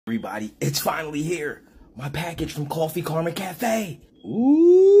Everybody, it's finally here. My package from Coffee Karma Cafe.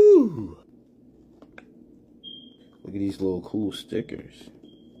 Ooh. Look at these little cool stickers.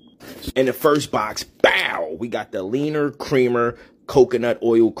 In the first box, bow, we got the leaner creamer, coconut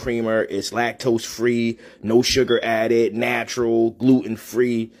oil creamer. It's lactose free, no sugar added, natural, gluten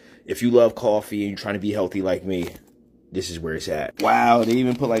free. If you love coffee and you're trying to be healthy like me, this is where it's at. Wow, they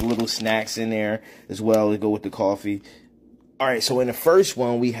even put like little snacks in there as well to go with the coffee. All right, so in the first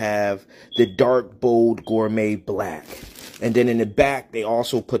one, we have the dark, bold gourmet black. And then in the back, they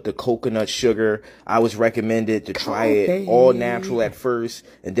also put the coconut sugar. I was recommended to try it all natural at first,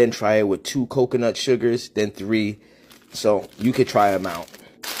 and then try it with 2 coconut sugars, then 3. So you could try them out.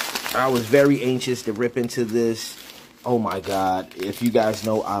 I was very anxious to rip into this. Oh my God. If you guys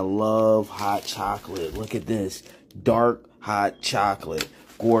know, I love hot chocolate. Look at this. Dark hot chocolate,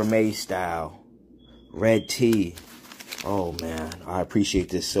 gourmet style, red tea. Oh man, I appreciate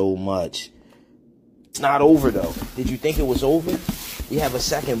this so much. It's not over though. Did you think it was over? We have a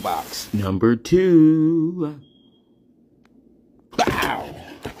second box. Number 2. Wow.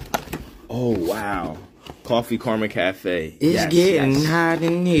 Oh wow. Coffee Karma Cafe. It's getting hot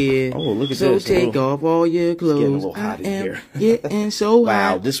in here. Oh, look at so this. So take off all your clothes. It's getting a little hot in here. Getting so hot.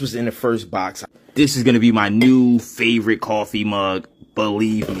 Wow, this was in the first box. This is going to be my new favorite coffee mug.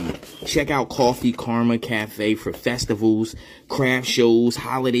 Believe me. Check out Coffee Karma Cafe for festivals, craft shows,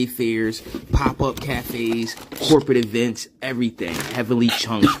 holiday fairs, pop-up cafes, corporate events, everything. Heavily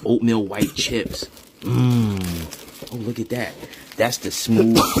chunked oatmeal white chips. Oh, look at that. That's the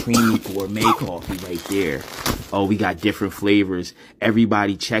smooth, creamy gourmet coffee right there. Oh, we got different flavors.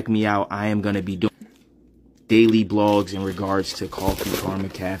 Everybody check me out. I am going to be doing daily blogs in regards to Coffee Karma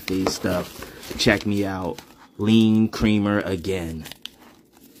Cafe stuff. Check me out. Lean creamer again.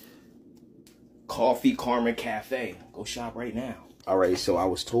 Coffee Karma Cafe. Go shop right now. All right, so I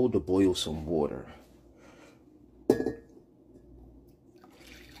was told to boil some water. Let's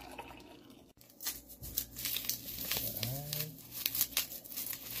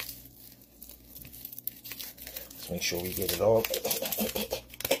make sure we get it all.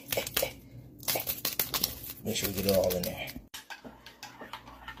 Make sure we get it all in there.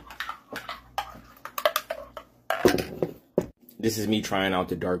 This is me trying out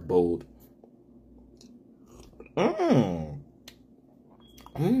the dark bold.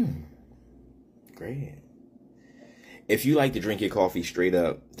 Great. If you like to drink your coffee straight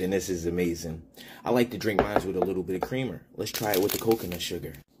up, then this is amazing. I like to drink mine with a little bit of creamer. Let's try it with the coconut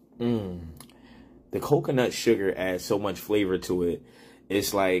sugar. The coconut sugar adds so much flavor to it.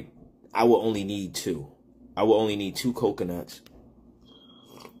 It's like I will only need 2. I will only need 2 coconuts.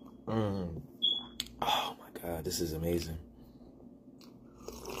 Oh my God, this is amazing.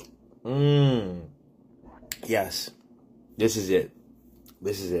 Yes, this is it.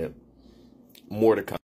 This is it. More to come.